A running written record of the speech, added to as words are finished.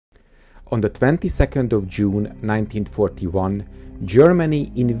On the 22nd of June 1941,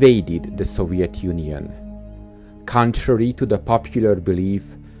 Germany invaded the Soviet Union. Contrary to the popular belief,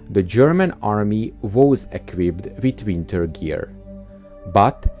 the German army was equipped with winter gear.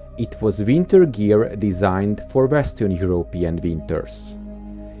 But it was winter gear designed for Western European winters.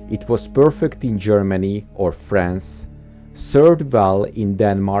 It was perfect in Germany or France, served well in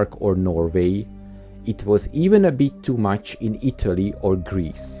Denmark or Norway. It was even a bit too much in Italy or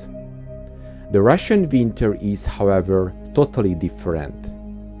Greece. The Russian winter is, however, totally different.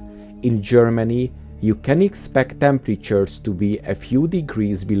 In Germany, you can expect temperatures to be a few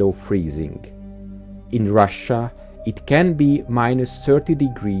degrees below freezing. In Russia, it can be minus 30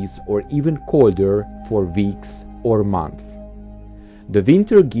 degrees or even colder for weeks or months. The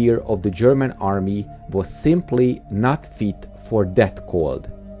winter gear of the German army was simply not fit for that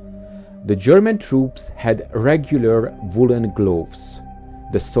cold. The German troops had regular woolen gloves.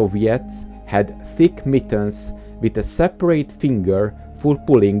 The Soviets had thick mittens with a separate finger for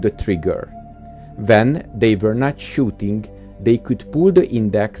pulling the trigger. When they were not shooting, they could pull the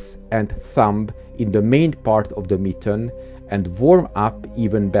index and thumb in the main part of the mitten and warm up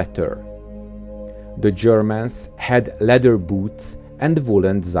even better. The Germans had leather boots and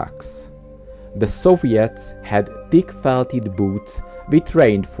woolen socks. The Soviets had thick felted boots with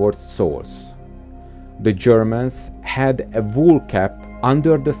reinforced soles. The Germans had a wool cap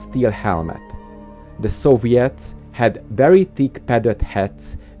under the steel helmet. The Soviets had very thick padded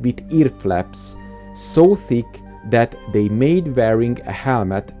hats with ear flaps, so thick that they made wearing a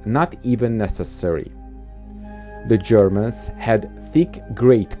helmet not even necessary. The Germans had thick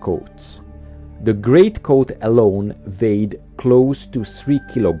greatcoats. The greatcoat alone weighed close to 3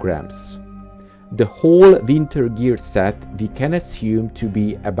 kilograms. The whole winter gear set we can assume to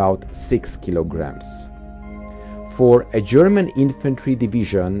be about 6 kilograms. For a German infantry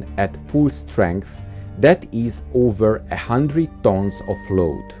division at full strength, that is over 100 tons of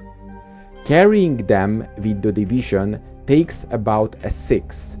load. Carrying them with the division takes about a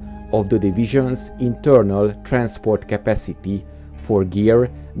sixth of the division's internal transport capacity for gear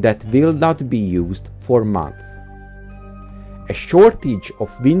that will not be used for months. A shortage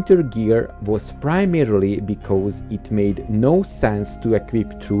of winter gear was primarily because it made no sense to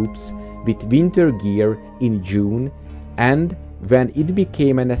equip troops with winter gear in June, and when it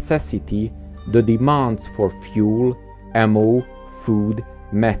became a necessity, the demands for fuel, ammo, food,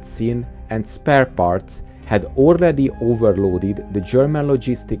 medicine, and spare parts had already overloaded the German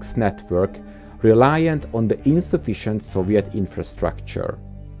logistics network, reliant on the insufficient Soviet infrastructure.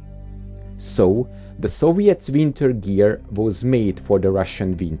 So, the Soviets' winter gear was made for the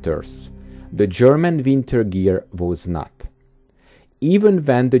Russian winters. The German winter gear was not. Even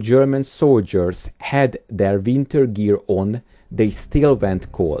when the German soldiers had their winter gear on, they still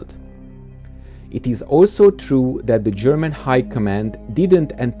went cold. It is also true that the German High Command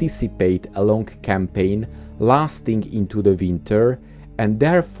didn't anticipate a long campaign lasting into the winter, and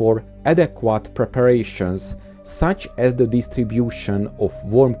therefore adequate preparations such as the distribution of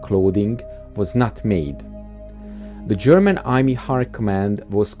warm clothing was not made. The German Army High Command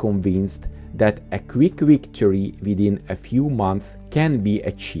was convinced that a quick victory within a few months can be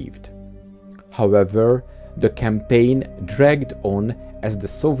achieved. However, the campaign dragged on as the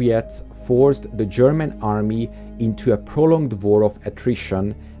Soviets forced the German army into a prolonged war of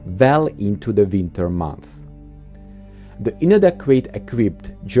attrition well into the winter months. The inadequate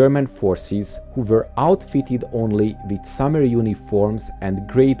equipped German forces, who were outfitted only with summer uniforms and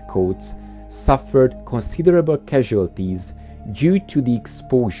greatcoats, suffered considerable casualties due to the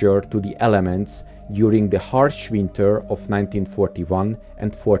exposure to the elements during the harsh winter of 1941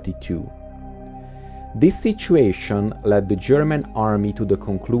 and 42. This situation led the German army to the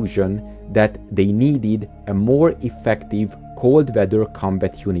conclusion that they needed a more effective cold weather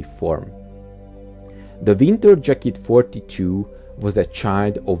combat uniform. The Winter Jacket 42 was a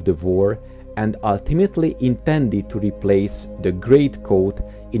child of the war and ultimately intended to replace the greatcoat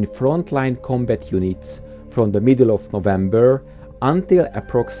in frontline combat units from the middle of November until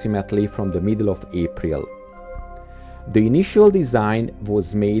approximately from the middle of April. The initial design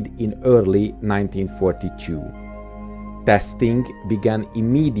was made in early 1942. Testing began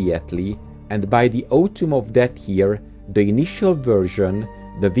immediately, and by the autumn of that year, the initial version,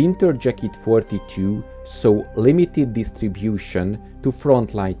 the Winter Jacket 42, saw limited distribution to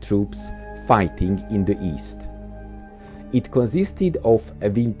frontline troops fighting in the east. It consisted of a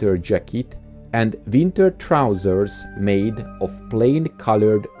winter jacket and winter trousers made of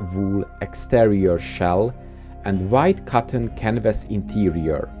plain-colored wool exterior shell and white cotton canvas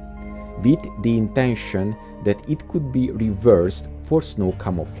interior, with the intention that it could be reversed for snow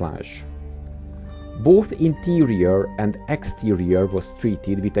camouflage. Both interior and exterior was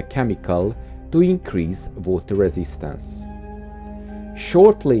treated with a chemical to increase water resistance.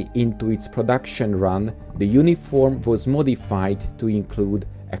 Shortly into its production run, the uniform was modified to include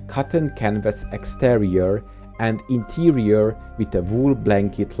a cotton canvas exterior and interior with a wool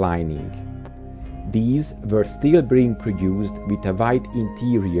blanket lining. These were still being produced with a white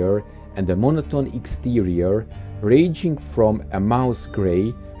interior and a monotone exterior ranging from a mouse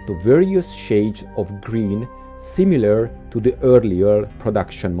grey to various shades of green similar to the earlier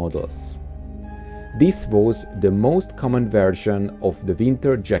production models. This was the most common version of the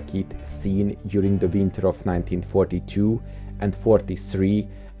winter jacket seen during the winter of 1942 and 43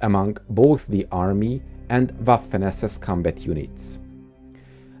 among both the Army and Waffen-SS combat units.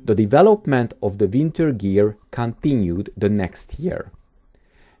 The development of the winter gear continued the next year.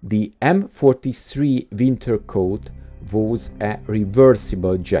 The M43 winter coat was a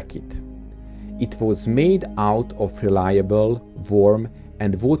reversible jacket. It was made out of reliable, warm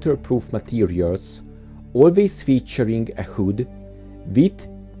and waterproof materials, always featuring a hood, which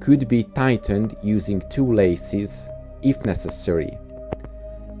could be tightened using two laces if necessary.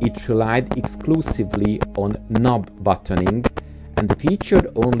 It relied exclusively on knob buttoning and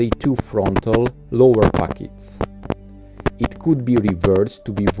featured only two frontal lower pockets. It could be reversed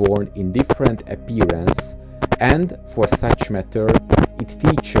to be worn in different appearance, and for such matter, it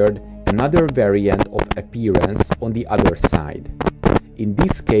featured another variant of appearance on the other side. In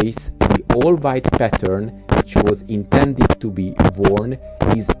this case, the all-white pattern, which was intended to be worn,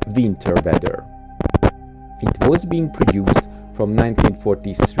 is winter weather. It was being produced from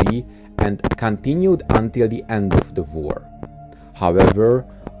 1943 and continued until the end of the war. However,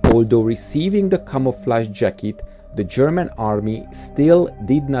 although receiving the camouflage jacket, the German army still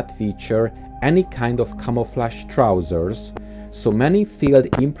did not feature any kind of camouflage trousers, so many field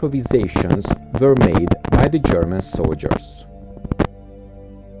improvisations were made by the German soldiers.